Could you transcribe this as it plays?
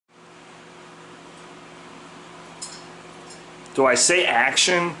Do I say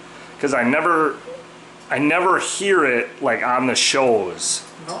action? Because I never hear it like on the shows.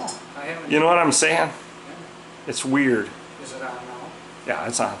 No, I haven't. You know what I'm saying? Yeah. It's weird. Is it on now? Yeah,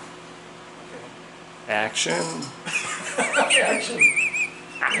 it's on. Okay. Action. Action.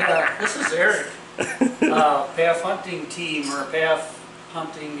 Yeah, this is Eric. Pfaff hunting team, or Pfaff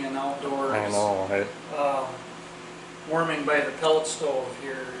hunting and outdoors. I know. Warming by the pellet stove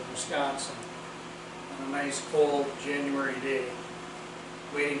here in Wisconsin on a nice cold January day,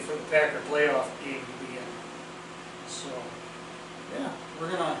 waiting for the Packer playoff game to begin. So, yeah, we're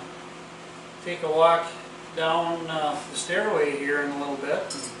gonna take a walk down the stairway here in a little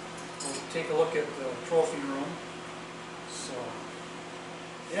bit, and we'll take a look at the trophy room. So,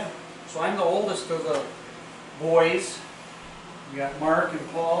 yeah, so I'm the oldest of the boys. We got Mark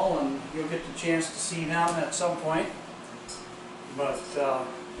and Paul, and you'll get the chance to see them at some point. But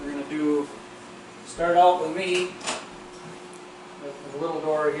we're going to start out with me, with the little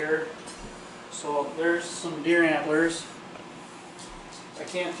door here. So there's some deer antlers. I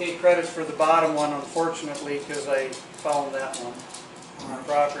can't take credit for the bottom one, unfortunately, because I found that one on our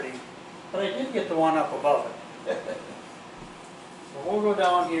property. But I did get the one up above it. So we'll go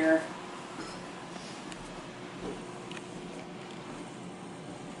down here.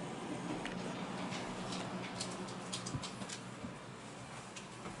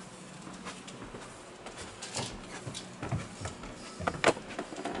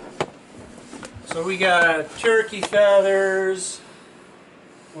 So we got Cherokee feathers.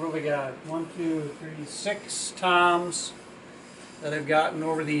 What do we got? 1, 2, 3, 6 toms that I've gotten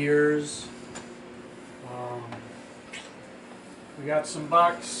over the years. We got some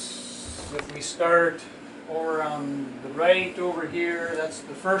bucks. If we start over on the right over here, that's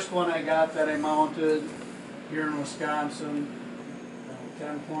the first one I got that I mounted here in Wisconsin.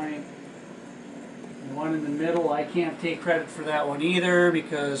 10 point. The one in the middle, I can't take credit for that one either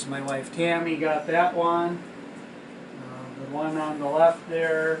because my wife Tammy got that one. The one on the left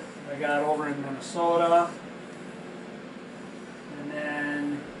there, I got over in Minnesota. And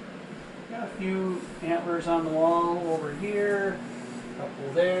then got a few antlers on the wall over here, a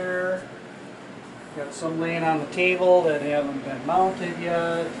couple there. Got some laying on the table that haven't been mounted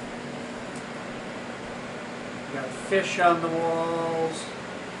yet. Got fish on the walls.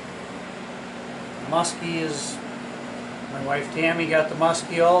 Muskie is, my wife Tammy got the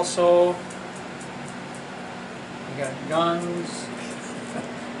muskie also. We got guns.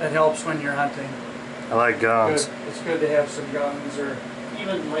 That helps when you're hunting. I like guns. It's good to have some guns, or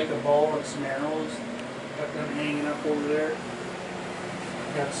even like a bow and some arrows. Got them hanging up over there.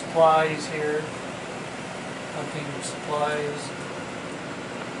 Got supplies here. Hunting supplies.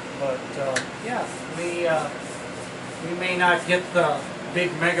 But yeah, we may not get the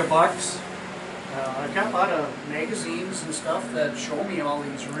big mega bucks. I've got a lot of magazines and stuff that show me all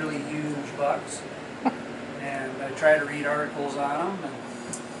these really huge bucks, and I try to read articles on them.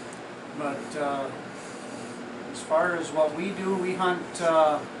 But as far as what we do, we hunt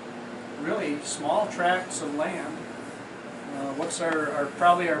really small tracts of land. What's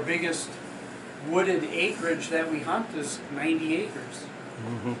probably our biggest wooded acreage that we hunt is 90 acres.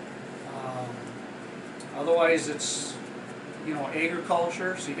 Mm-hmm. Otherwise, it's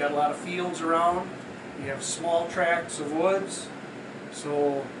agriculture, so you got a lot of fields around. You have small tracts of woods,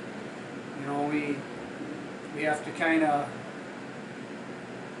 so we have to kind of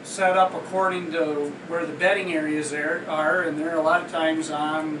set up according to where the bedding areas are, and they're a lot of times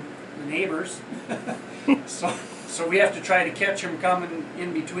on the neighbors. so we have to try to catch them coming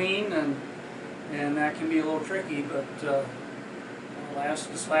in between, and that can be a little tricky. But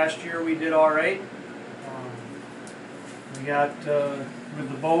this last year we did all right. We got, with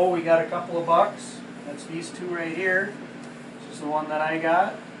the bow, we got a couple of bucks. That's these two right here. This is the one that I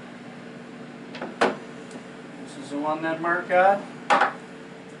got. This is the one that Mark got.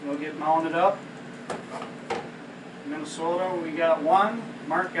 We'll get mounted up. Minnesota, we got one.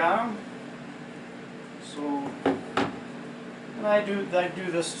 Mark got them. So, and I do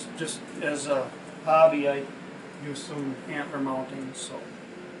this just as a hobby. I do some antler mounting. So,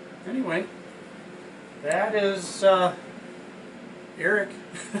 anyway, that is Eric.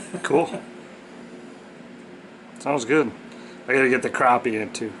 Cool. Sounds good. I gotta get the crappie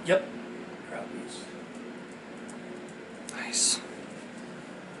in too. Yep. Crappies. Nice.